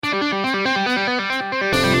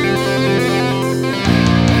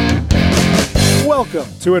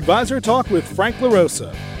Welcome to Advisor Talk with Frank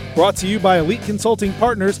LaRosa. Brought to you by Elite Consulting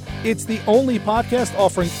Partners, it's the only podcast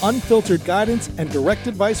offering unfiltered guidance and direct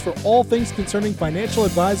advice for all things concerning financial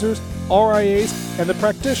advisors, RIAs, and the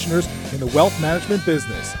practitioners in the wealth management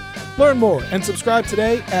business. Learn more and subscribe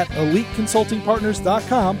today at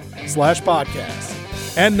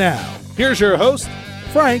eliteconsultingpartners.com/podcast. And now, here's your host,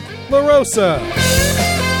 Frank LaRosa.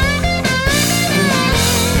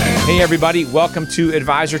 Hey everybody, welcome to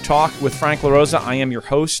Advisor Talk with Frank LaRosa. I am your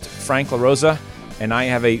host, Frank LaRosa, and I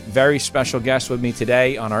have a very special guest with me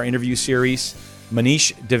today on our interview series,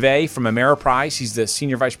 Manish Dave from Ameriprise. He's the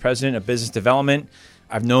Senior Vice President of Business Development.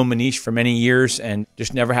 I've known Manish for many years and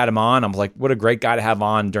just never had him on. I'm like, what a great guy to have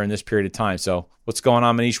on during this period of time. So what's going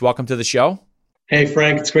on, Manish? Welcome to the show. Hey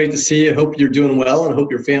Frank, it's great to see you. I hope you're doing well and I hope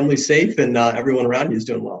your family's safe and everyone around you is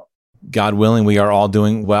doing well. God willing, we are all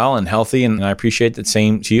doing well and healthy, and I appreciate the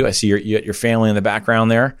same to you. I see your family in the background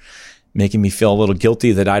there, making me feel a little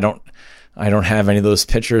guilty that I don't have any of those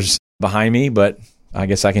pictures behind me, but I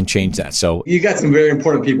guess I can change that. So you got some very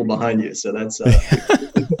important people behind you, so that's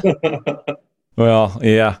well,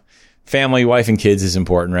 yeah. Family, wife, and kids is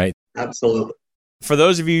important, right? Absolutely. For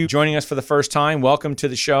those of you joining us for the first time, welcome to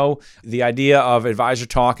the show. The idea of Advisor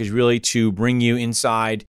Talk is really to bring you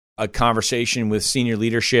inside a conversation with senior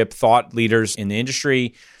leadership, thought leaders in the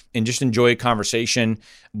industry, and just enjoy a conversation.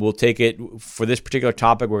 We'll take it for this particular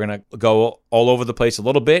topic. We're going to go all over the place a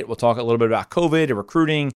little bit. We'll talk a little bit about COVID and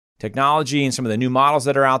recruiting, technology, and some of the new models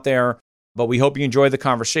that are out there. But we hope you enjoy the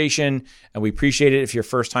conversation, and we appreciate it. If you're a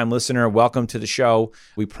first-time listener, welcome to the show.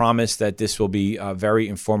 We promise that this will be a very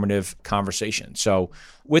informative conversation. So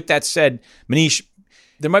with that said, Manish,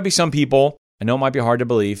 there might be some people, I know it might be hard to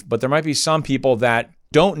believe, but there might be some people that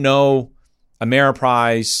don't know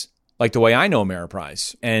Ameriprise like the way I know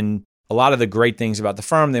Ameriprise. And a lot of the great things about the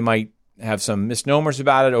firm, they might have some misnomers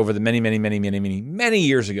about it over the many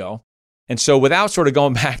years ago. And so without sort of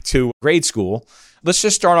going back to grade school, let's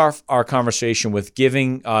just start our conversation with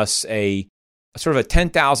giving us a sort of a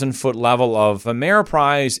 10,000 foot level of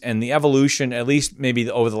Ameriprise and the evolution, at least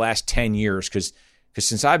maybe over the last 10 years, because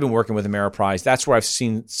since I've been working with Ameriprise, that's where I've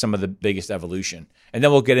seen some of the biggest evolution. And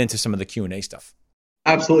then we'll get into some of the Q&A stuff.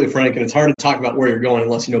 Absolutely, Frank. And it's hard to talk about where you're going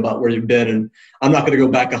unless you know about where you've been. And I'm not going to go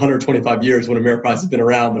back 125 years when Ameriprise has been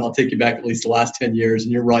around, but I'll take you back at least the last 10 years.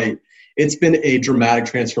 And you're right. It's been a dramatic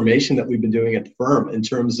transformation that we've been doing at the firm in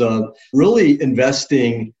terms of really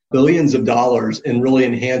investing billions of dollars in really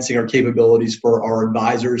enhancing our capabilities for our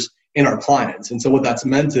advisors and our clients. And so what that's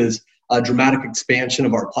meant is a dramatic expansion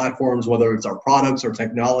of our platforms, whether it's our products, our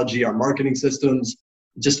technology, our marketing systems,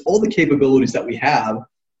 just all the capabilities that we have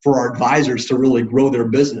for our advisors to really grow their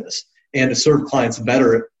business and to serve clients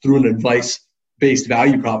better through an advice-based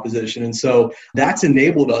value proposition. And so that's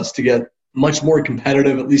enabled us to get much more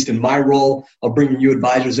competitive, at least in my role of bringing new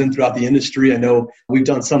advisors in throughout the industry. I know we've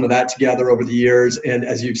done some of that together over the years. And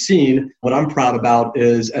as you've seen, what I'm proud about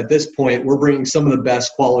is at this point, we're bringing some of the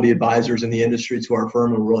best quality advisors in the industry to our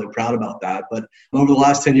firm. And we're really proud about that. But over the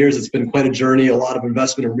last 10 years, it's been quite a journey, a lot of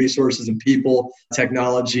investment in resources and people,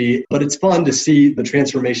 technology. But it's fun to see the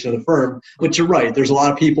transformation of the firm. But you're right. There's a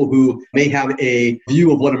lot of people who may have a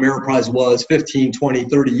view of what Ameriprise was 15, 20,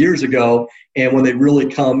 30 years ago. And when they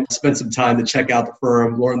really come, spend some time to check out the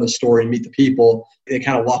firm, learn the story, meet the people, they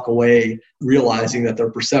kind of walk away realizing that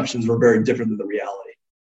their perceptions were very different than the reality.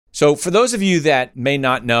 So for those of you that may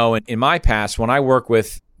not know, in my past, when I work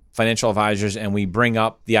with financial advisors and we bring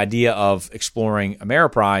up the idea of exploring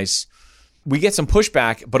Ameriprise, we get some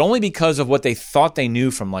pushback, but only because of what they thought they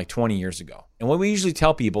knew from like 20 years ago. And what we usually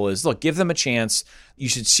tell people is, look, give them a chance. You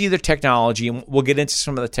should see their technology, and we'll get into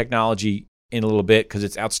some of the technology in a little bit because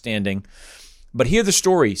it's outstanding. But hear the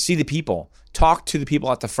story, see the people, talk to the people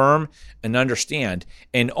at the firm and understand.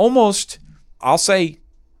 And almost, I'll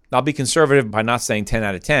be conservative by not saying 10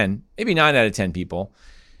 out of 10, maybe 9 out of 10 people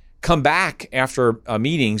come back after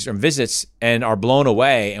meetings or visits and are blown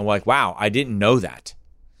away and like, wow, I didn't know that.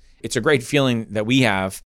 It's a great feeling that we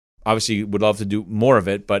have. Obviously, would love to do more of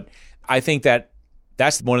it, but I think that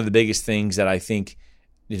that's one of the biggest things that I think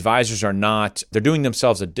advisors they're doing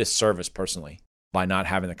themselves a disservice personally by not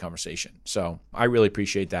having the conversation. So I really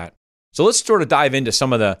appreciate that. So let's sort of dive into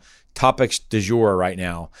some of the topics du jour right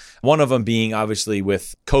now. One of them being obviously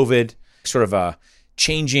with COVID, sort of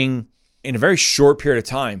changing in a very short period of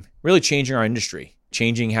time, really changing our industry,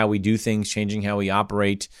 changing how we do things, changing how we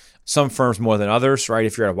operate. Some firms more than others, right?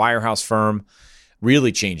 If you're at a wirehouse firm,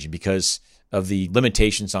 really changing because of the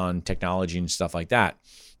limitations on technology and stuff like that.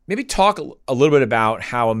 Maybe talk a little bit about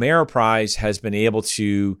how Ameriprise has been able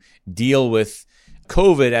to deal with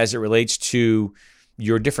COVID as it relates to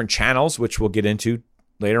your different channels, which we'll get into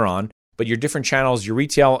later on, but your different channels, your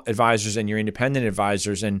retail advisors and your independent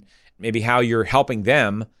advisors, and maybe how you're helping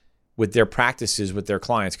them with their practices with their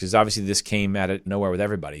clients, because obviously this came out of nowhere with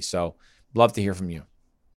everybody. So love to hear from you.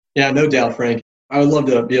 Yeah, no doubt, Frank. I would love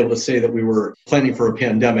to be able to say that we were planning for a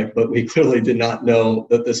pandemic, but we clearly did not know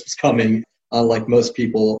that this was coming. Like most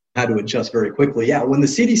people had to adjust very quickly. Yeah, when the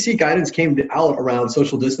CDC guidance came out around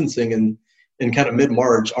social distancing in kind of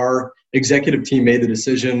mid-March, our executive team made the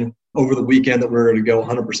decision over the weekend that we were going to go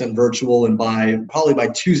 100% virtual. And probably by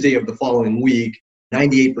Tuesday of the following week,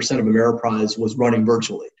 98% of Ameriprise was running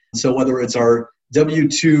virtually. So whether it's our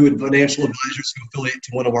W-2 and financial advisors who affiliate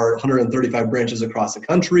to one of our 135 branches across the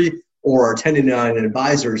country, or our 1099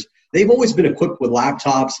 advisors, they've always been equipped with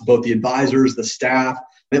laptops, both the advisors, the staff.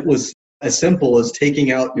 It was as simple as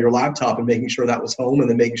taking out your laptop and making sure that was home and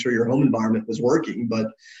then making sure your home environment was working. But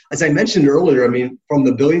as I mentioned earlier, I mean, from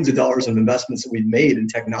the billions of dollars of investments that we've made in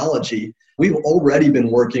technology, we've already been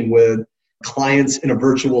working with clients in a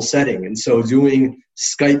virtual setting. And so doing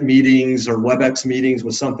Skype meetings or WebEx meetings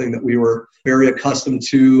was something that we were very accustomed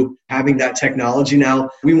to, having that technology. Now,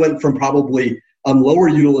 we went from probably lower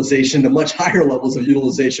utilization to much higher levels of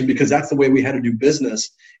utilization because that's the way we had to do business.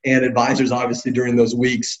 And advisors, obviously, during those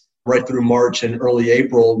weeks, right through March and early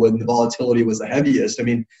April, when the volatility was the heaviest, I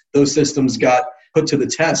mean, those systems got put to the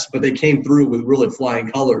test, but they came through with really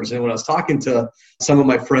flying colors. And when I was talking to some of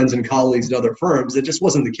my friends and colleagues at other firms, it just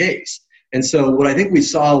wasn't the case. And so what I think we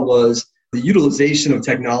saw was the utilization of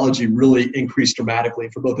technology really increased dramatically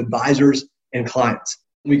for both advisors and clients.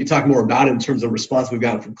 We can talk more about it in terms of response we've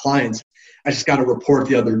gotten from clients. I just got a report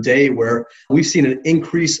the other day where we've seen an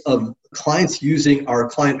increase of clients using our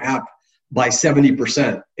client app by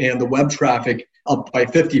 70% and the web traffic up by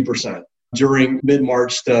 50% during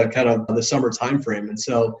mid-March to kind of the summer timeframe. And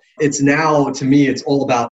so it's now, to me, it's all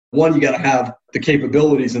about, one, you got to have the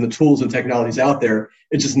capabilities and the tools and technologies out there.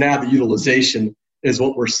 It's just now the utilization is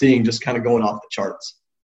what we're seeing just kind of going off the charts.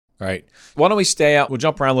 Right. Why don't we stay out? We'll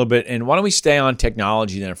jump around a little bit. And why don't we stay on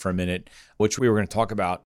technology then for a minute, which we were going to talk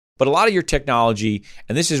about. But a lot of your technology,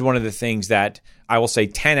 and this is one of the things that I will say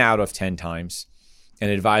 10 out of 10 times an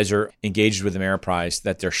advisor engaged with Ameriprise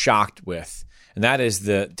that they're shocked with. And that is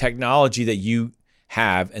the technology that you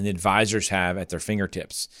have and the advisors have at their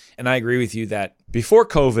fingertips. And I agree with you that before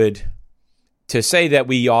COVID, to say that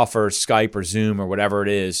we offer Skype or Zoom or whatever it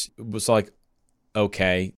is, it was like,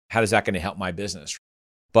 okay, how is that going to help my business?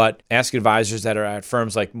 But ask advisors that are at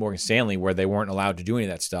firms like Morgan Stanley where they weren't allowed to do any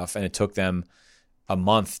of that stuff and it took them a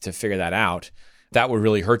month to figure that out, that would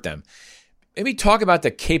really hurt them. Maybe talk about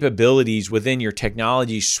the capabilities within your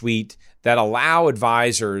technology suite that allow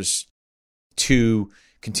advisors to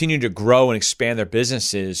continue to grow and expand their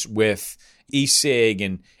businesses with e-sig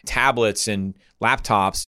and tablets and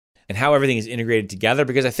laptops and how everything is integrated together,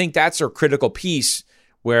 because I think that's a critical piece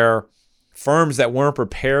where firms that weren't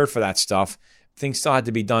prepared for that stuff, things still had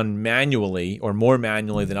to be done manually or more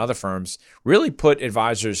manually than other firms, really put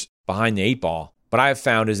advisors behind the eight ball. What I have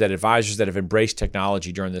found is that advisors that have embraced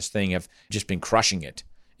technology during this thing have just been crushing it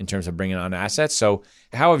in terms of bringing on assets. So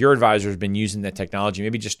how have your advisors been using that technology?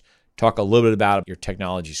 Maybe just talk a little bit about your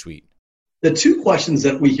technology suite. The two questions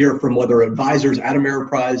that we hear from whether advisors at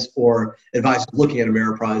Ameriprise or advisors looking at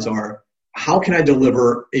Ameriprise are, how can I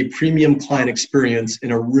deliver a premium client experience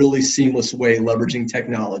in a really seamless way leveraging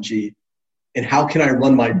technology? And how can I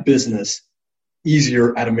run my business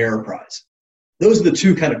easier at Ameriprise? Those are the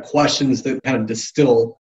two kind of questions that kind of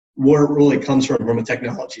distill where it really comes from a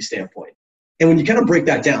technology standpoint. And when you kind of break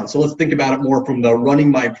that down, so let's think about it more from the running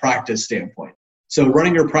my practice standpoint. So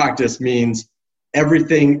running your practice means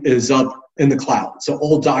everything is up in the cloud. So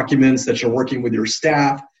all documents that you're working with your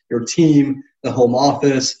staff, your team, the home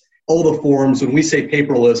office, all the forms. When we say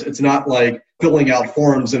paperless, it's not like filling out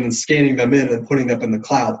forms and then scanning them in and putting them in the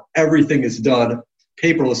cloud. Everything is done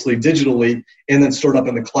paperlessly, digitally, and then stored up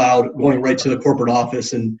in the cloud, going right to the corporate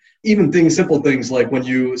office. And even simple things like when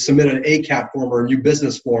you submit an ACAP form or a new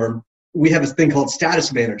business form, we have this thing called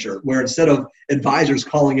Status Manager, where instead of advisors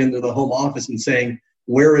calling into the home office and saying,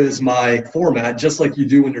 where is my format, just like you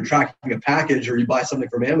do when you're tracking a package or you buy something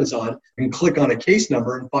from Amazon, you can click on a case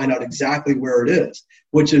number and find out exactly where it is,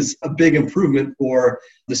 which is a big improvement for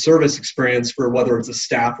the service experience for whether it's a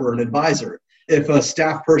staff or an advisor. If a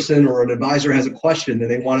staff person or an advisor has a question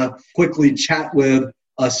and they want to quickly chat with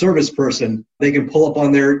a service person, they can pull up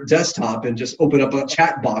on their desktop and just open up a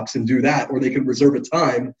chat box and do that, or they can reserve a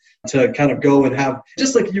time to kind of go and have,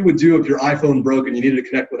 just like you would do if your iPhone broke and you needed to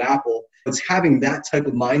connect with Apple. It's having that type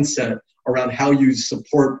of mindset around how you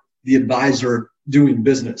support the advisor doing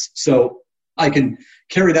business. So I can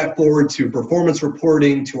carry that forward to performance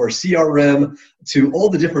reporting, to our CRM, to all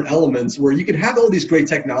the different elements where you can have all these great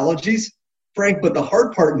technologies, Frank, but the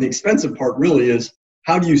hard part and the expensive part really is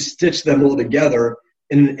how do you stitch them all together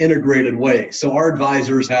in an integrated way? So our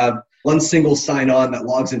advisors have one single sign-on that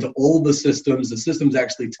logs into all the systems. The systems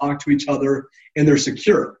actually talk to each other and they're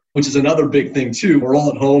secure, which is another big thing too. We're all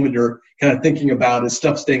at home and you're kind of thinking about is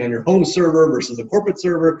stuff staying on your home server versus a corporate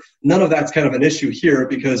server. None of that's kind of an issue here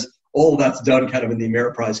because all of that's done kind of in the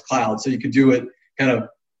Ameriprise cloud. So you could do it kind of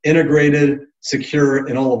integrated, secure,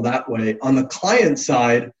 and all of that way. On the client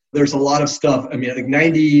side, there's a lot of stuff. I mean, I think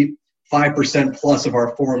 95% plus of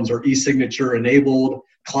our forms are e-signature enabled.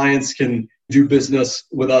 Clients can do business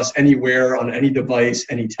with us anywhere on any device,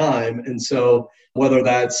 anytime. And so whether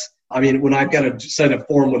that's, I mean, when I've got to send a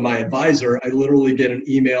form with my advisor, I literally get an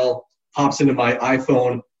email, pops into my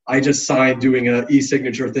iPhone. I just sign doing an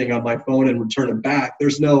e-signature thing on my phone and return it back.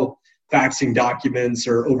 There's no faxing documents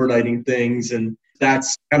or overnighting things. And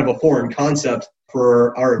that's kind of a foreign concept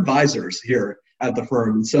for our advisors here at the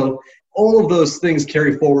firm. And so all of those things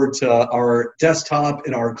carry forward to our desktop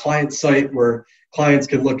and our client site where clients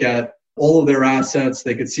can look at all of their assets.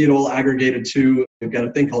 They could see it all aggregated too. We've got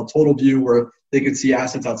a thing called Total View where they could see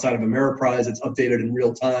assets outside of Ameriprise. It's updated in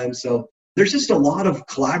real time. So there's just a lot of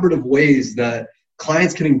collaborative ways that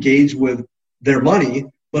clients can engage with their money,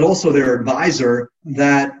 but also their advisor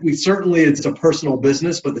that it's a personal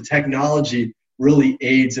business, but the technology really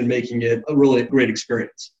aids in making it a really great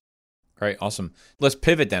experience. Great. Awesome. Let's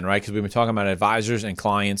pivot then, right? Because we've been talking about advisors and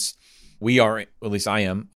clients. We are, at least I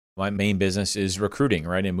am, my main business is recruiting,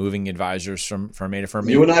 right? And moving advisors from A to firm.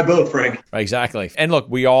 You and I both, Frank. Exactly. And look,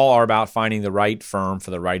 we all are about finding the right firm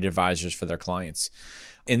for the right advisors for their clients.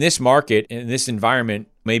 In this market, in this environment,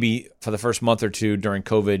 maybe for the first month or two during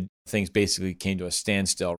COVID, things basically came to a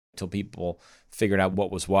standstill until people figured out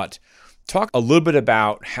what was what. Talk a little bit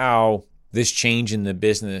about how this change in the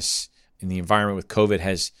business, in the environment with COVID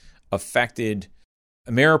has affected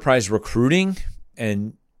Ameriprise recruiting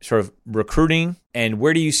and sort of recruiting, and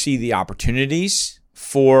where do you see the opportunities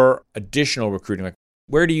for additional recruiting? Like,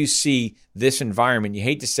 where do you see this environment? You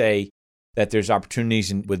hate to say that there's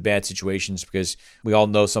opportunities with bad situations because we all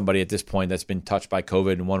know somebody at this point that's been touched by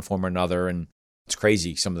COVID in one form or another, and it's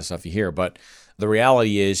crazy some of the stuff you hear. But the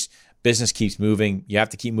reality is business keeps moving. You have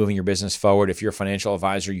to keep moving your business forward. If you're a financial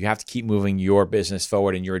advisor, you have to keep moving your business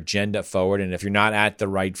forward and your agenda forward. And if you're not at the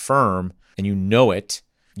right firm and you know it,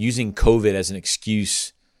 using COVID as an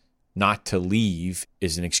excuse not to leave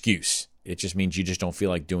is an excuse. It just means you just don't feel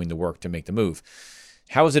like doing the work to make the move.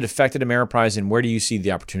 How has it affected Ameriprise, and where do you see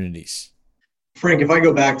the opportunities? Frank, if I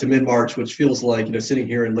go back to mid-March, which feels like, sitting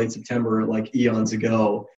here in late September, like eons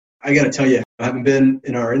ago, I got to tell you, I haven't been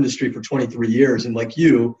in our industry for 23 years. And like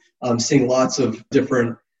you, I'm seeing lots of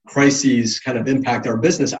different crises kind of impact our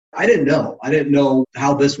business. I didn't know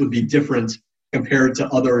how this would be different compared to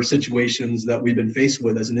other situations that we've been faced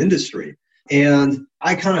with as an industry. And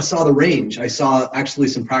I kind of saw the range. I saw actually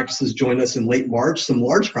some practices join us in late March, some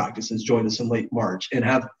large practices join us in late March and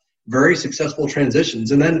have very successful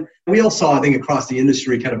transitions. And then we all saw, I think, across the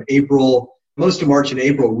industry, kind of April, most of March and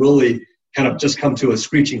April really kind of just come to a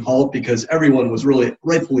screeching halt because everyone was really,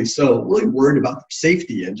 rightfully so, really worried about their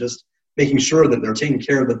safety and just making sure that they're taking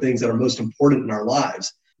care of the things that are most important in our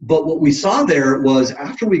lives. But what we saw there was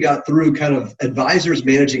after we got through kind of advisors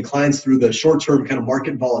managing clients through the short-term kind of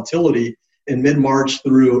market volatility in mid-March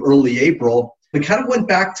through early April, we kind of went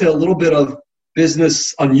back to a little bit of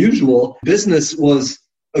business unusual. Business was,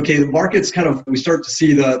 okay, the markets we start to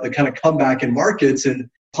see the kind of comeback in markets and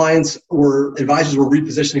advisors were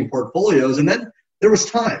repositioning portfolios. And then there was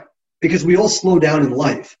time because we all slow down in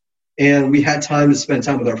life and we had time to spend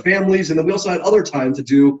time with our families. And then we also had other time to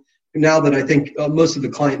do, now that I think most of the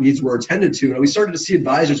client needs were attended to. And we started to see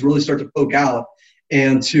advisors really start to poke out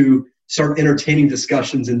and to start entertaining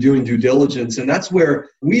discussions and doing due diligence. And that's where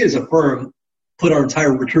we as a firm put our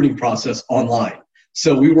entire recruiting process online.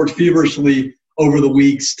 So we worked feverishly over the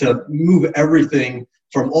weeks to move everything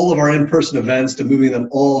from all of our in-person events to moving them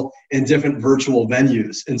all in different virtual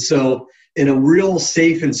venues. And so in a real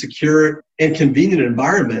safe and secure and convenient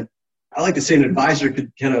environment, I like to say an advisor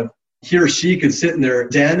could he or she could sit in their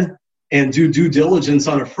den and do due diligence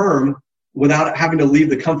on a firm without having to leave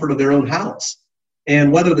the comfort of their own house.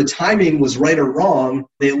 And whether the timing was right or wrong,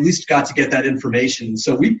 they at least got to get that information.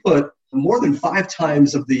 So we put more than 5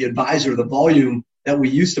 times of the volume that we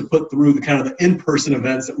used to put through the in-person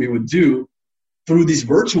events that we would do through these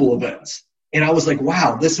virtual events. And I was like,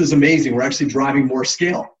 wow, this is amazing. We're actually driving more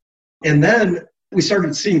scale. And then we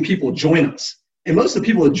started seeing people join us. And most of the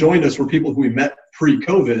people that joined us were people who we met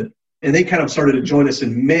pre-COVID. And they kind of started to join us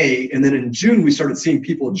in May. And then in June, we started seeing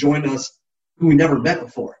people join us who we never met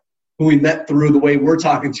before, who we met through the way we're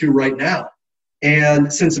talking to right now.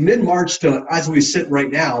 And since mid-March to as we sit right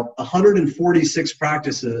now, 146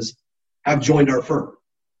 practices have joined our firm.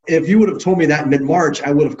 If you would have told me that mid-March,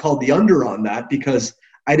 I would have called the under on that because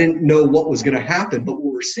I didn't know what was going to happen. But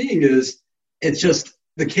what we're seeing is it's just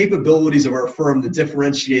the capabilities of our firm, the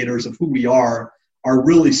differentiators of who we are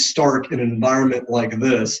really stark in an environment like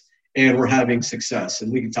this. And we're having success.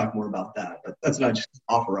 And we can talk more about that. But that's not just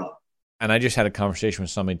offer up. And I just had a conversation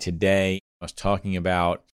with somebody today. I was talking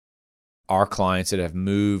about our clients that have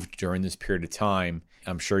moved during this period of time.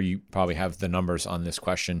 I'm sure you probably have the numbers on this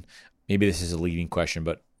question. Maybe this is a leading question,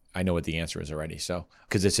 but I know what the answer is already. So,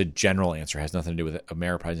 because it's a general answer, it has nothing to do with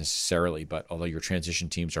Ameriprise necessarily, but although your transition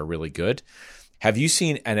teams are really good, have you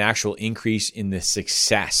seen an actual increase in the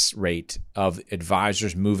success rate of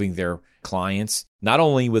advisors moving their clients, not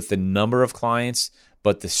only with the number of clients,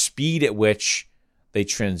 but the speed at which they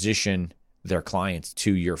transition their clients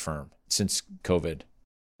to your firm since COVID?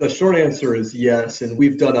 The short answer is yes. And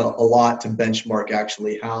we've done a lot to benchmark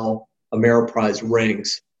actually how Ameriprise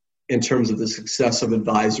ranks in terms of the success of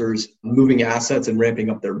advisors moving assets and ramping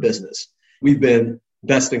up their business. We've been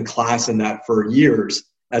best in class in that for years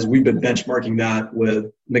as we've been benchmarking that with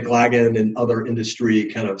McLagan and other industry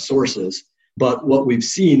kind of sources. But what we've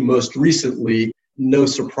seen most recently, no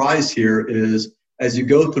surprise here, is as you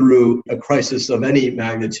go through a crisis of any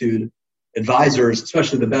magnitude, advisors,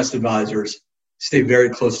 especially the best advisors, stay very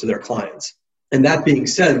close to their clients. And that being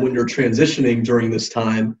said, when you're transitioning during this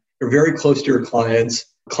time, you're very close to your clients.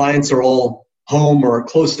 Clients are all home or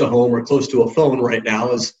close to a phone right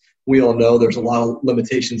now. As we all know, there's a lot of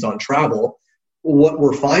limitations on travel. What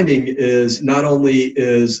we're finding is not only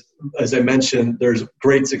is, as I mentioned, there's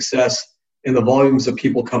great success in the volumes of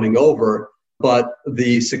people coming over, but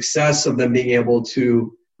the success of them being able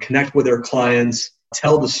to connect with their clients,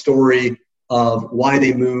 tell the story of why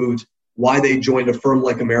they moved, why they joined a firm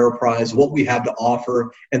like Ameriprise, what we have to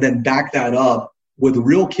offer, and then back that up with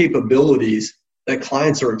real capabilities that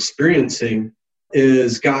clients are experiencing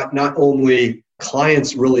is got not only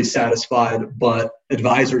clients really satisfied, but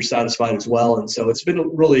advisors satisfied as well. And so it's been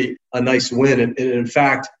really a nice win. And in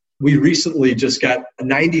fact, we recently just got a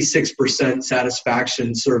 96%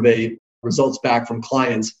 satisfaction survey results back from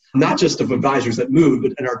clients, not just of advisors that moved,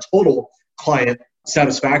 but in our total client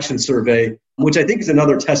satisfaction survey, which I think is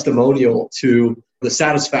another testimonial to the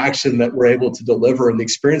satisfaction that we're able to deliver and the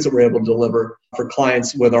experience that we're able to deliver for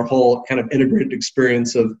clients with our whole kind of integrated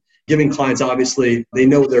experience of giving clients, obviously, they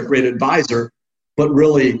know they're a great advisor, but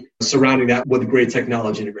really surrounding that with great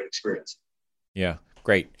technology and a great experience. Yeah,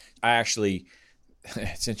 great.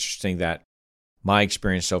 It's interesting that my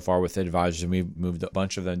experience so far with advisors, and we've moved a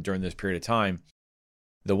bunch of them during this period of time,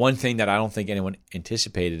 the one thing that I don't think anyone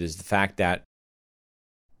anticipated is the fact that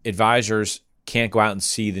advisors can't go out and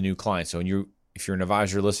see the new clients. So if you're an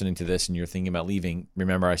advisor listening to this and you're thinking about leaving,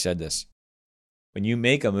 remember I said this. When you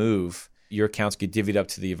make a move, your accounts get divvied up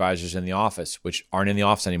to the advisors in the office, which aren't in the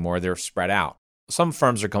office anymore. They're spread out. Some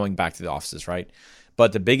firms are going back to the offices, right?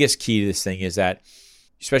 But the biggest key to this thing is that,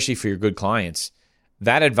 especially for your good clients,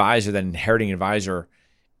 that advisor, that inheriting advisor,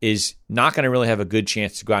 is not going to really have a good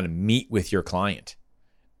chance to go out and meet with your client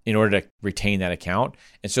in order to retain that account.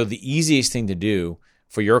 And so the easiest thing to do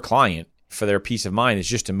for your client, for their peace of mind, is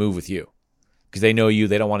just to move with you because they know you.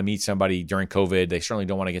 They don't want to meet somebody during COVID. They certainly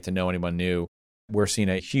don't want to get to know anyone new. We're seeing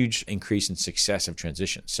a huge increase in success of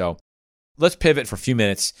transition. So let's pivot for a few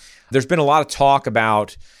minutes. There's been a lot of talk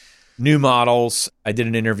about new models. I did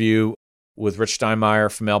an interview with Rich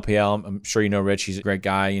Steinmeier from LPL. I'm sure you know Rich. He's a great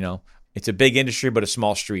guy. It's a big industry, but a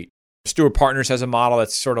small street. Stewart Partners has a model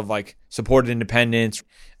that's sort of like supported independence.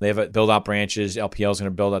 They have build out branches. LPL is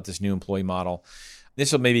going to build out this new employee model.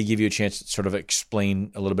 This will maybe give you a chance to sort of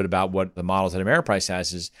explain a little bit about what the models that Ameriprise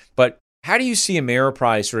has. But how do you see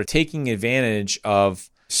Ameriprise sort of taking advantage of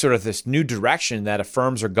sort of this new direction that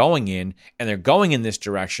firms are going in, and they're going in this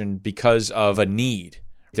direction because of a need?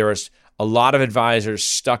 There's a lot of advisors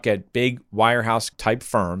stuck at big wirehouse type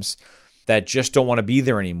firms that just don't want to be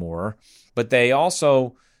there anymore, but they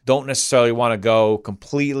also don't necessarily want to go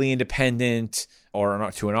completely independent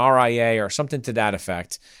or to an RIA or something to that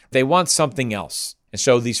effect. They want something else. And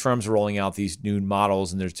so these firms are rolling out these new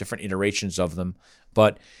models, and there's different iterations of them.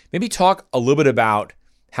 But maybe talk a little bit about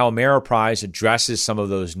how Ameriprise addresses some of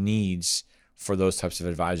those needs for those types of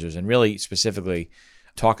advisors, and really specifically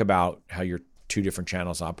talk about how your two different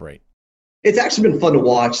channels operate. It's actually been fun to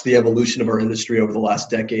watch the evolution of our industry over the last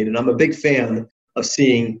decade, and I'm a big fan of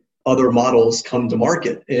seeing other models come to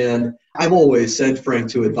market. And I've always said, Frank,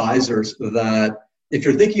 to advisors that if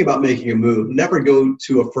you're thinking about making a move, never go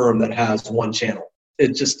to a firm that has one channel.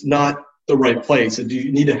 It's just not the right place.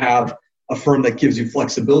 You need to have a firm that gives you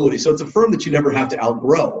flexibility. So it's a firm that you never have to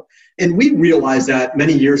outgrow. And we realized that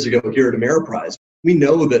many years ago here at Ameriprise. We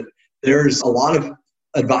know that there's a lot of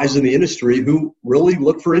advisors in the industry who really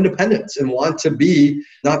look for independence and want to be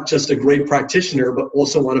not just a great practitioner, but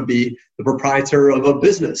also want to be the proprietor of a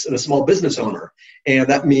business and a small business owner. And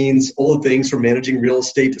that means all the things from managing real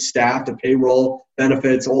estate to staff to payroll,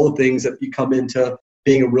 benefits, all the things that you come into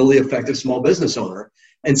being a really effective small business owner.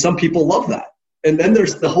 And some people love that. And then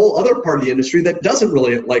there's the whole other part of the industry that doesn't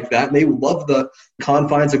really like that. And they love the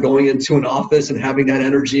confines of going into an office and having that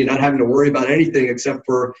energy and not having to worry about anything except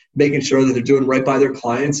for making sure that they're doing right by their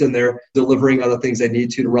clients and they're delivering on the things they need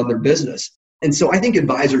to run their business. And so I think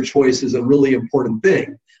advisor choice is a really important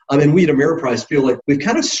thing. And we at Ameriprise feel like we've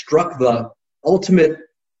kind of struck the ultimate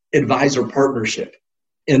advisor partnership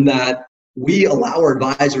in that we allow our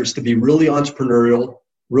advisors to be really entrepreneurial,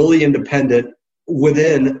 really independent,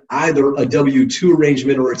 within either a W-2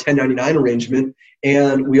 arrangement or a 1099 arrangement.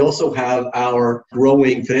 And we also have our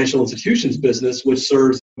growing financial institutions business, which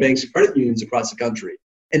serves banks and credit unions across the country.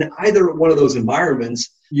 In either one of those environments,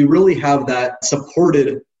 you really have that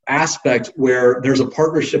supported aspect where there's a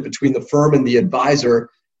partnership between the firm and the advisor,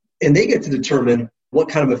 and they get to determine what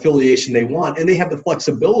kind of affiliation they want. And they have the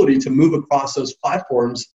flexibility to move across those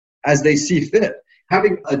platforms as they see fit.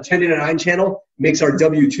 Having a 1099 channel makes our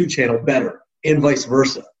W-2 channel better, and vice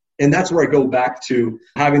versa. And that's where I go back to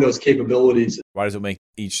having those capabilities. Why does it make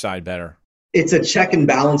each side better? It's a check and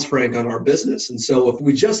balance, Frank, on our business. And so if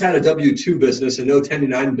we just had a W-2 business and no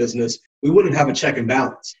 1099 business, we wouldn't have a check and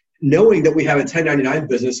balance. Knowing that we have a 1099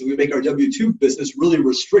 business and we make our W-2 business really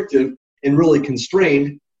restrictive and really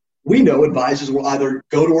constrained, we know advisors will either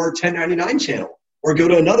go to our 1099 channel or go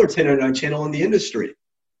to another 1099 channel in the industry.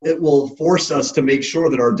 It will force us to make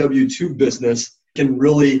sure that our W-2 business can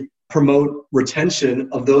really promote retention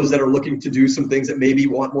of those that are looking to do some things that maybe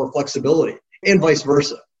want more flexibility, and vice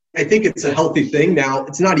versa. I think it's a healthy thing. Now,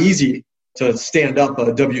 it's not easy to stand up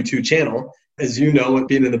a W-2 channel. As you know,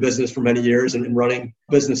 being in the business for many years and running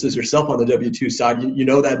businesses yourself on the W-2 side, you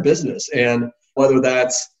know that business. And whether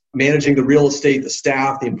that's managing the real estate, the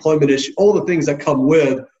staff, the employment issue, all the things that come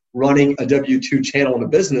with running a W-2 channel in a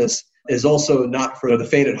business is also not for the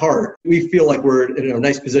faint at heart. We feel like we're in a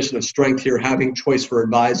nice position of strength here, having choice for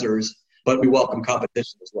advisors, but we welcome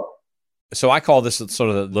competition as well. So I call this sort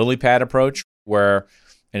of the lily pad approach, where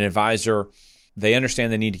an advisor, they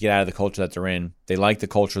understand they need to get out of the culture that they're in. They like the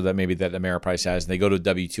culture that maybe that Ameriprise has, and they go to a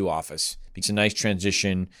W-2 office. It's a nice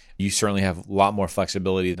transition. You certainly have a lot more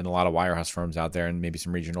flexibility than a lot of wirehouse firms out there, and maybe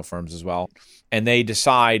some regional firms as well. And they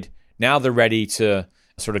decide now they're ready to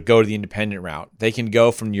sort of go to the independent route. They can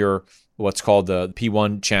go from your what's called the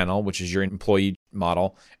P1 channel, which is your employee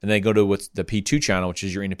model, and they go to what's the P2 channel, which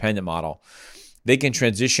is your independent model. They can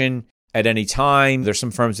transition at any time. There's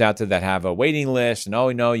some firms out there that have a waiting list, and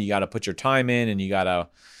you got to put your time in, and you got to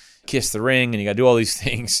kiss the ring, and you got to do all these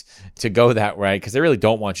things to go that way, because they really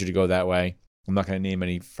don't want you to go that way. I'm not going to name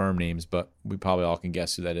any firm names, but we probably all can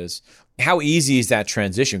guess who that is. How easy is that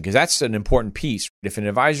transition? Because that's an important piece. If an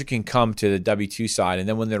advisor can come to the W-2 side, and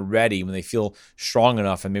then when they're ready, when they feel strong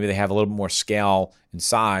enough, and maybe they have a little bit more scale and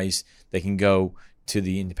size, they can go to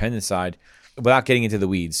the independent side without getting into the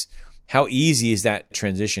weeds. How easy is that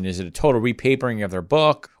transition? Is it a total repapering of their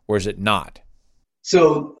book, or is it not?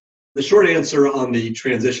 So the short answer on the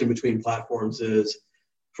transition between platforms is,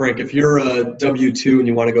 Frank, if you're a W-2 and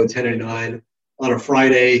you want to go 1099 on a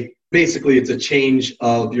Friday, basically it's a change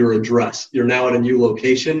of your address. You're now at a new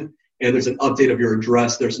location, and there's an update of your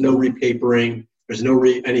address. There's no repapering. There's no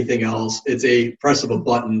anything else. It's a press of a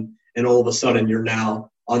button, and all of a sudden you're now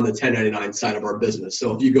on the 1099 side of our business.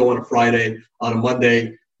 So if you go on a Friday, on a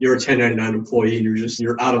Monday, you're a 1099 employee, and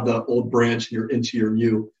you're out of the old branch and you're into your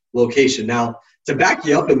new location. Now, to back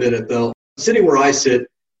you up a minute though, sitting where I sit,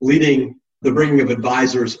 leading the bringing of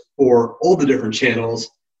advisors for all the different channels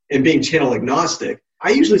and being channel agnostic, I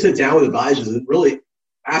usually sit down with advisors and really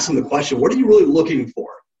ask them the question, what are you really looking for?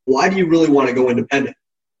 Why do you really want to go independent?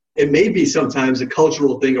 It may be sometimes a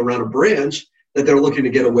cultural thing around a branch that they're looking to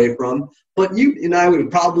get away from, but you and I would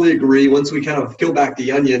probably agree, once we kind of peel back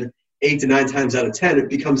the onion 8 to 9 times out of 10, it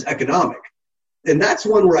becomes economic. And that's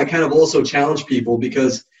one where I kind of also challenge people,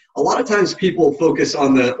 because a lot of times people focus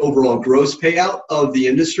on the overall gross payout of the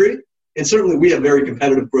industry. And certainly we have very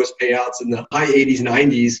competitive gross payouts in the high 80s,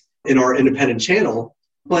 90s in our independent channel.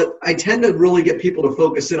 But I tend to really get people to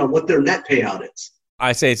focus in on what their net payout is.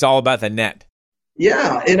 I say it's all about the net.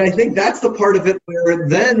 Yeah. And I think that's the part of it where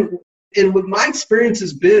then And what my experience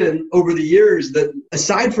has been over the years that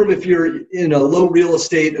aside from if you're in a low real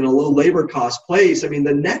estate and a low labor cost place, I mean,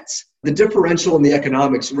 the differential in the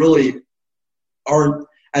economics really aren't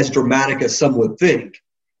as dramatic as some would think.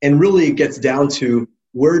 And really it gets down to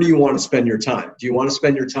where do you want to spend your time? Do you want to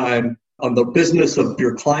spend your time on the business of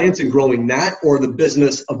your clients and growing that, or the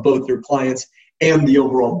business of both your clients and the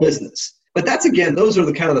overall business? But that's, again, those are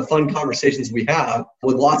the kind of the fun conversations we have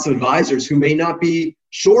with lots of advisors who may not be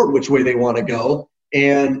sure which way they want to go.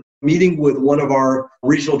 And meeting with one of our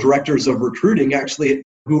regional directors of recruiting, actually,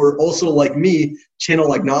 who are also like me,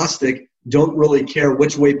 channel agnostic, don't really care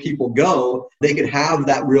which way people go. They can have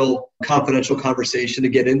that real confidential conversation to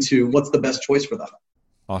get into what's the best choice for them.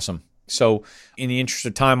 Awesome. So in the interest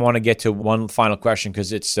of time, I want to get to one final question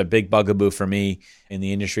because it's a big bugaboo for me in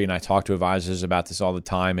the industry. And I talk to advisors about this all the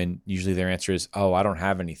time. And usually their answer is, oh, I don't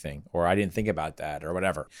have anything, or I didn't think about that, or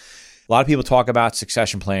whatever. A lot of people talk about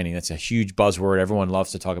succession planning. That's a huge buzzword. Everyone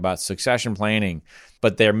loves to talk about succession planning,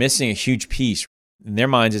 but they're missing a huge piece. In their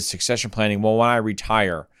minds, it's succession planning. Well, when I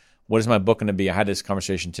retire, what is my book going to be? I had this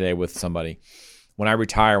conversation today with somebody. When I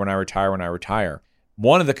retire.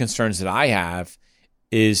 One of the concerns that I have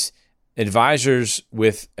is advisors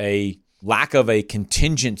with a lack of a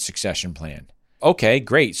contingent succession plan. Okay,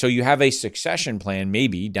 great. So you have a succession plan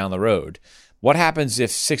maybe down the road. What happens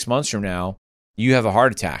if 6 months from now you have a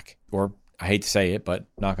heart attack, or I hate to say it, but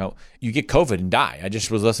you get COVID and die? I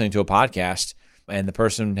just was listening to a podcast and the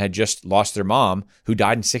person had just lost their mom who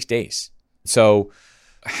died in 6 days. So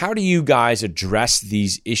how do you guys address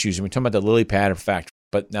these issues? And we're talking about the lily pad effect,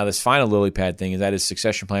 but now this final lily pad thing is that is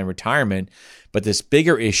succession plan retirement. But this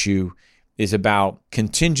bigger issue is about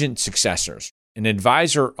contingent successors, an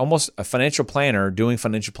advisor, almost a financial planner doing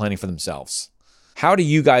financial planning for themselves. How do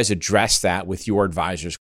you guys address that with your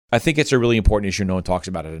advisors? I think it's a really important issue. No one talks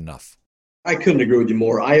about it enough. I couldn't agree with you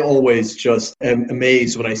more. I always just am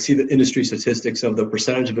amazed when I see the industry statistics of the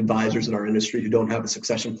percentage of advisors in our industry who don't have a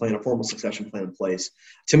formal succession plan in place.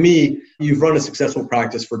 To me, you've run a successful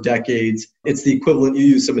practice for decades. It's the equivalent. You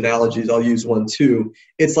use some analogies. I'll use one too.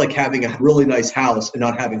 It's like having a really nice house and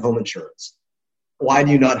not having home insurance. Why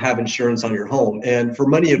do you not have insurance on your home? And for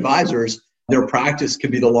many advisors, their practice could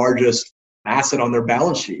be the largest asset on their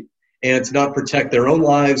balance sheet. And to not protect their own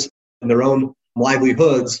lives and their own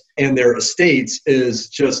livelihoods and their estates is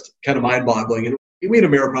just kind of mind-boggling. And we at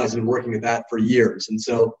Ameriprise have been working at that for years. And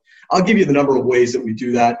so I'll give you the number of ways that we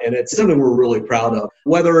do that, and it's something we're really proud of.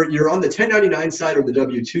 Whether you're on the 1099 side or the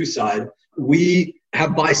W-2 side, we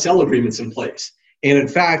have buy-sell agreements in place. And in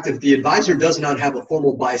fact, if the advisor does not have a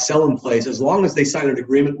formal buy-sell in place, as long as they sign an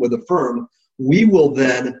agreement with a firm, we will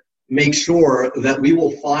then make sure that we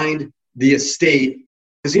will find the estate.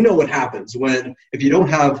 Because you know what happens if you don't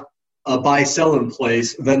have a buy-sell in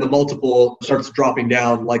place, then the multiple starts dropping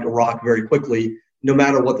down like a rock very quickly, no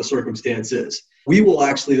matter what the circumstance is. We will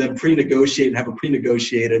actually then pre-negotiate and have a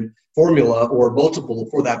pre-negotiated formula or multiple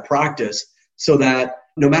for that practice so that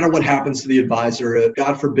no matter what happens to the advisor, if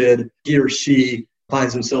God forbid he or she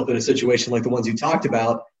finds himself in a situation like the ones you talked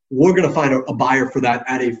about, we're going to find a buyer for that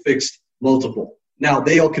at a fixed multiple. Now,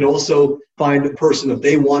 they can also find a person that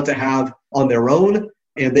they want to have on their own,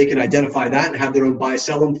 and they can identify that and have their own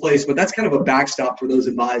buy-sell in place. But that's kind of a backstop for those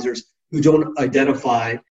advisors who don't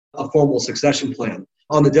identify a formal succession plan.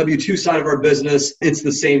 On the W-2 side of our business, it's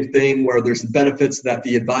the same thing where there's benefits that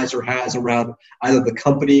the advisor has around either the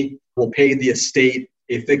company will pay the estate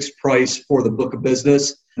a fixed price for the book of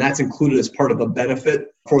business, and that's included as part of a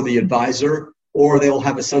benefit for the advisor, or they'll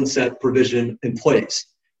have a sunset provision in place.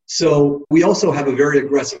 So we also have a very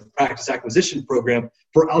aggressive practice acquisition program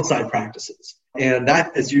for outside practices. And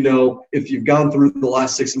that, as you know, if you've gone through the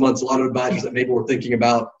last 6 months, a lot of advisors that maybe were thinking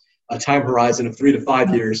about a time horizon of 3 to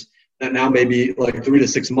 5 years, that now may be like 3 to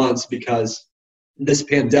 6 months because this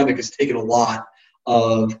pandemic has taken a lot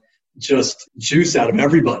of just juice out of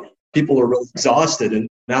everybody. People are really exhausted. And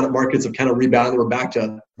now that markets have kind of rebounded, we're back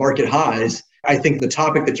to market highs. I think the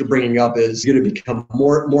topic that you're bringing up is going to become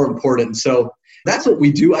more important. So that's what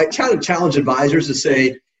we do. I try to challenge advisors to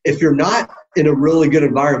say, if you're not in a really good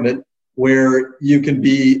environment where you can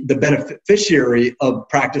be the beneficiary of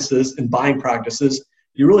practices and buying practices,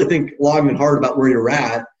 you really think long and hard about where you're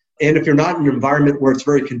at. And if you're not in an environment where it's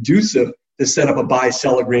very conducive to set up a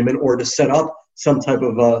buy-sell agreement or to set up some type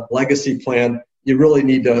of a legacy plan, you really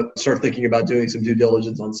need to start thinking about doing some due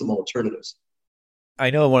diligence on some alternatives. I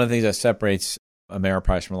know one of the things that separates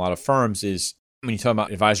Ameriprise from a lot of firms is when you talk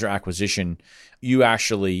about advisor acquisition, you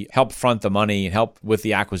actually help front the money and help with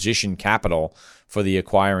the acquisition capital for the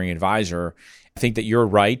acquiring advisor. I think that you're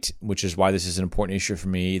right, which is why this is an important issue for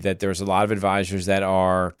me, that there's a lot of advisors that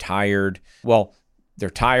are tired. Well, they're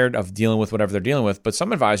tired of dealing with whatever they're dealing with. But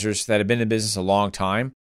some advisors that have been in business a long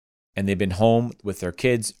time and they've been home with their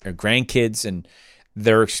kids or grandkids and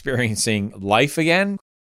they're experiencing life again,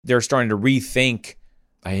 they're starting to rethink,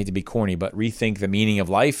 I hate to be corny, but rethink the meaning of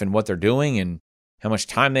life and what they're doing and how much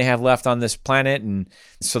time they have left on this planet. And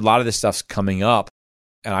so a lot of this stuff's coming up.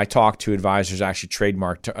 And I talked to advisors actually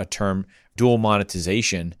trademarked a term, dual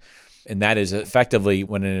monetization. And that is effectively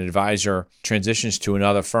when an advisor transitions to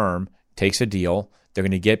another firm, takes a deal, they're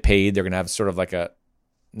going to get paid. They're going to have sort of like a,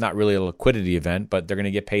 not really a liquidity event, but they're going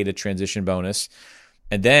to get paid a transition bonus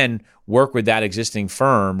and then work with that existing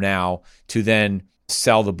firm now to then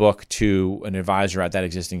sell the book to an advisor at that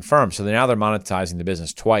existing firm. So now they're monetizing the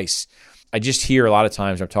business twice. I just hear a lot of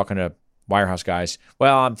times I'm talking to wirehouse guys,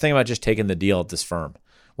 well, I'm thinking about just taking the deal at this firm.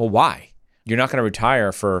 Well, why? You're not going to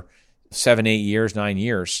retire for 7, 8 years, 9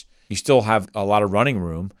 years. You still have a lot of running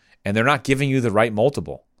room and they're not giving you the right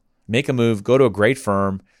multiple. Make a move, go to a great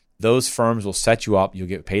firm. Those firms will set you up. You'll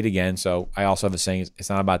get paid again. So I also have a saying, it's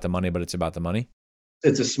not about the money, but it's about the money.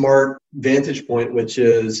 It's a smart vantage point, which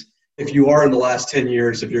is if you are in the last 10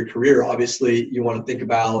 years of your career, obviously you want to think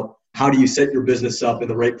about how do you set your business up in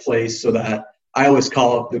the right place so that I always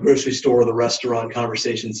call it the grocery store or the restaurant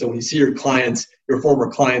conversation. So when you see your clients, your former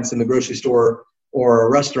clients in the grocery store or a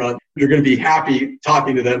restaurant, you're going to be happy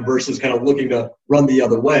talking to them versus kind of looking to run the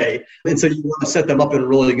other way. And so you want to set them up in a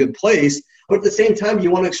really good place. But at the same time, you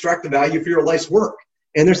want to extract the value for your life's work.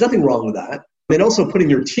 And there's nothing wrong with that. And also putting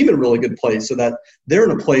your team in a really good place so that they're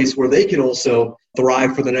in a place where they can also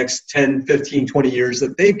thrive for the next 10, 15, 20 years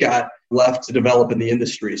that they've got left to develop in the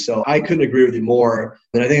industry. So I couldn't agree with you more.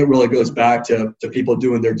 And I think it really goes back to people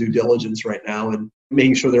doing their due diligence right now and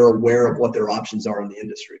making sure they're aware of what their options are in the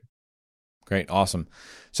industry. Great. Awesome.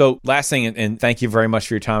 So last thing, and thank you very much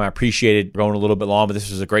for your time. I appreciate it going a little bit long, but this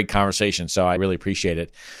was a great conversation. So I really appreciate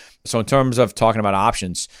it. So in terms of talking about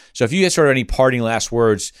options, so if you had sort of any parting last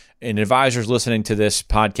words, and advisors listening to this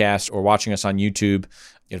podcast or watching us on YouTube,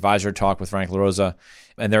 Advisor Talk with Frank LaRosa,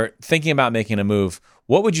 and they're thinking about making a move,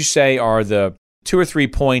 what would you say are the 2 or 3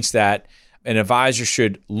 points that an advisor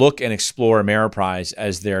should look and explore Ameriprise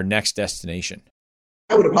as their next destination?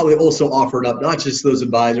 I would have probably also offered up not just those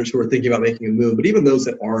advisors who are thinking about making a move, but even those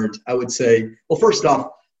that aren't. I would say, well, first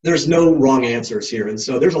off, there's no wrong answers here. And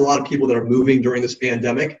so there's a lot of people that are moving during this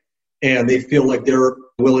pandemic and they feel like they're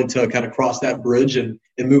willing to kind of cross that bridge and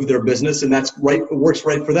move their business. And that's right, it works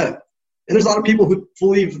right for them. And there's a lot of people who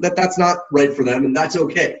believe that that's not right for them, and that's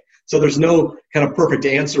okay. So there's no kind of perfect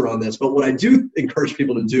answer on this. But what I do encourage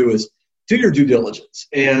people to do is do your due diligence.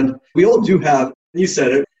 And we all do have, you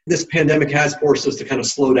said it, this pandemic has forced us to kind of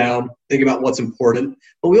slow down, think about what's important.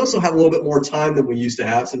 But we also have a little bit more time than we used to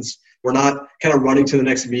have since we're not kind of running to the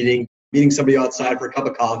next meeting, meeting somebody outside for a cup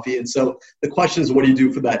of coffee. And so the question is, what do you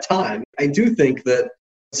do for that time? I do think that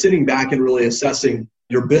sitting back and really assessing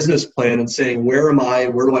your business plan and saying, where am I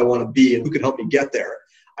and where do I want to be and who can help me get there?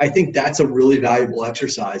 I think that's a really valuable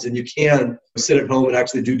exercise. And you can sit at home and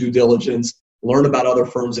actually do due diligence, learn about other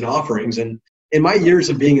firms and offerings. And in my years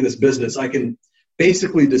of being in this business, I can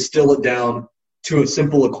basically distill it down to a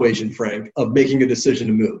simple equation, Frank, of making a decision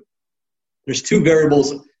to move. There's 2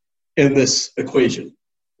 variables in this equation.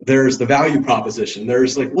 There's the value proposition.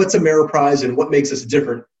 There's like, what's Ameriprise and what makes us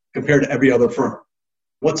different compared to every other firm?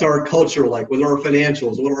 What's our culture like? What are our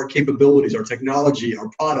financials? What are our capabilities, our technology, our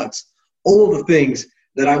products? All of the things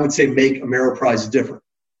that I would say make Ameriprise different.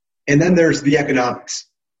 And then there's the economics.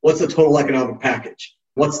 What's the total economic package?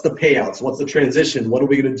 What's the payouts? What's the transition? What are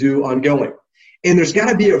we going to do ongoing? And there's got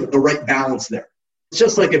to be the right balance there. It's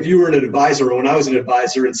just like if you were an advisor or when I was an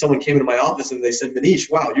advisor and someone came into my office and they said,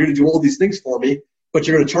 Manish, wow, you're going to do all these things for me, but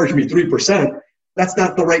you're going to charge me 3%. That's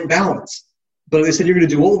not the right balance. But they said, you're going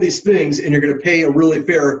to do all these things and you're going to pay a really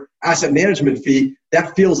fair asset management fee.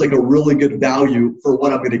 That feels like a really good value for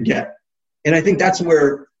what I'm going to get. And I think that's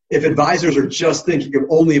where if advisors are just thinking of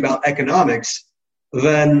only about economics,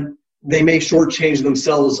 then they may shortchange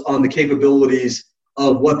themselves on the capabilities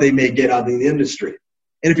of what they may get out of the industry.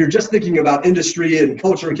 And if you're just thinking about industry and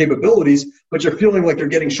culture and capabilities, but you're feeling like you're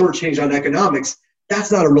getting shortchanged on economics,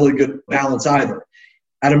 that's not a really good balance either.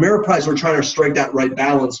 At Ameriprise, we're trying to strike that right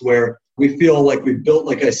balance where we feel like we've built,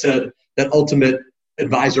 like I said, that ultimate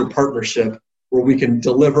advisor partnership where we can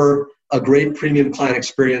deliver a great premium client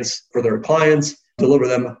experience for their clients, deliver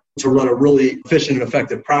them to run a really efficient and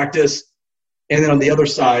effective practice. And then on the other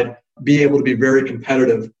side, be able to be very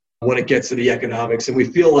competitive when it gets to the economics. And we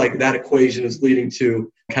feel like that equation is leading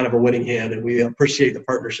to kind of a winning hand. And we appreciate the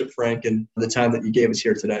partnership, Frank, and the time that you gave us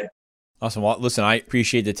here today. Awesome. Well, listen, I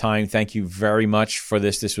appreciate the time. Thank you very much for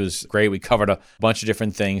this. This was great. We covered a bunch of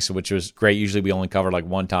different things, which was great. Usually we only cover like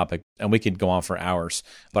one topic, and we could go on for hours,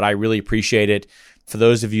 but I really appreciate it. For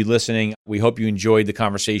those of you listening, we hope you enjoyed the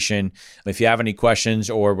conversation. If you have any questions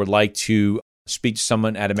or would like to speak to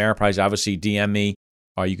someone at Ameriprise, obviously DM me,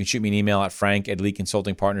 or you can shoot me an email at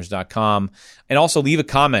frank@eliteconsultingpartners.com, and also leave a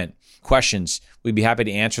comment. Questions. We'd be happy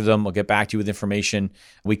to answer them. We'll get back to you with information.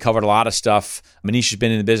 We covered a lot of stuff. Manish has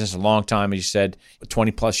been in the business a long time, as you said, 20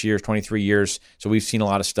 plus years, 23 years. So we've seen a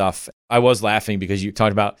lot of stuff. I was laughing because you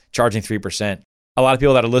talked about charging 3%. A lot of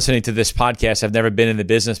people that are listening to this podcast have never been in the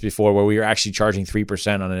business before where we were actually charging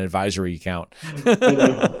 3% on an advisory account.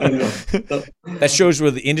 I know. That shows where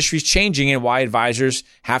the industry's changing and why advisors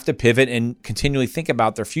have to pivot and continually think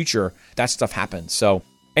about their future. That stuff happens. So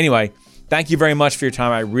anyway, thank you very much for your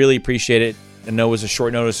time. I really appreciate it. I know it was a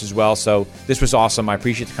short notice as well, so this was awesome. I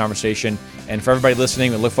appreciate the conversation. And for everybody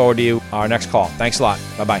listening, we look forward to you our next call. Thanks a lot.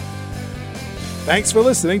 Bye-bye. Thanks for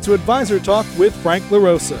listening to Advisor Talk with Frank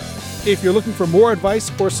LaRosa. If you're looking for more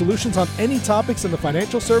advice or solutions on any topics in the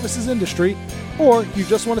financial services industry, or you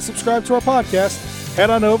just want to subscribe to our podcast, head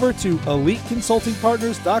on over to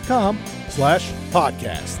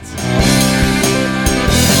eliteconsultingpartners.com/podcasts.